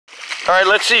Alright,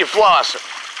 let's see you floss.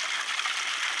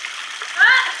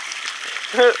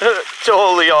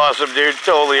 Totally awesome, dude.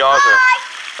 Totally awesome. Bye.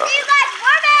 See you guys.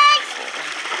 Warnings.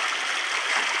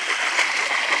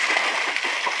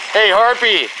 Hey,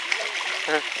 Harpy.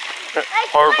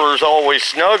 Harper's always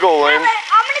snuggling. I'm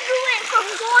gonna do it for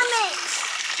 4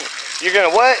 minutes. You're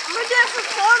gonna what? I'm gonna do it for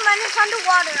 4 minutes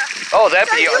underwater. Oh, that'd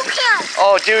So be you awesome. can.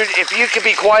 Oh, dude, if you could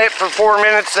be quiet for 4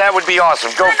 minutes, that would be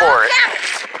awesome. Go for it.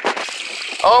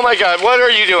 Oh my God, what are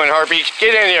you doing, Harpy?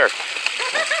 Get in here.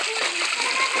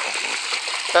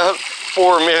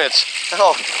 4 minutes.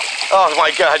 Oh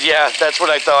my God, yeah, that's what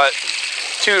I thought.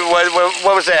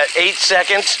 What was that, 8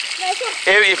 seconds?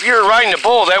 If you were riding a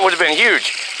bull, that would have been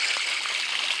huge.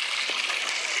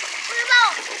 What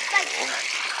about, like,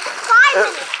 5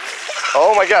 minutes?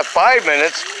 Oh my God, 5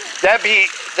 minutes? That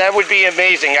would be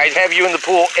amazing. I'd have you in the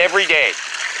pool every day.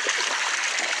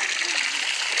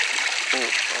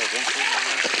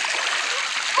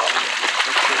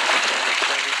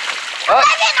 I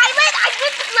went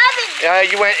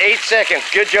 11. You went 8 seconds.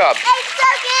 Good job. 8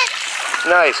 seconds.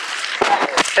 Nice.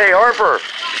 Hey, Harper.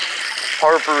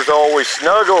 Harper's always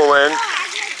snuggling.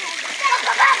 Let's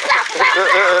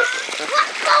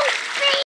go.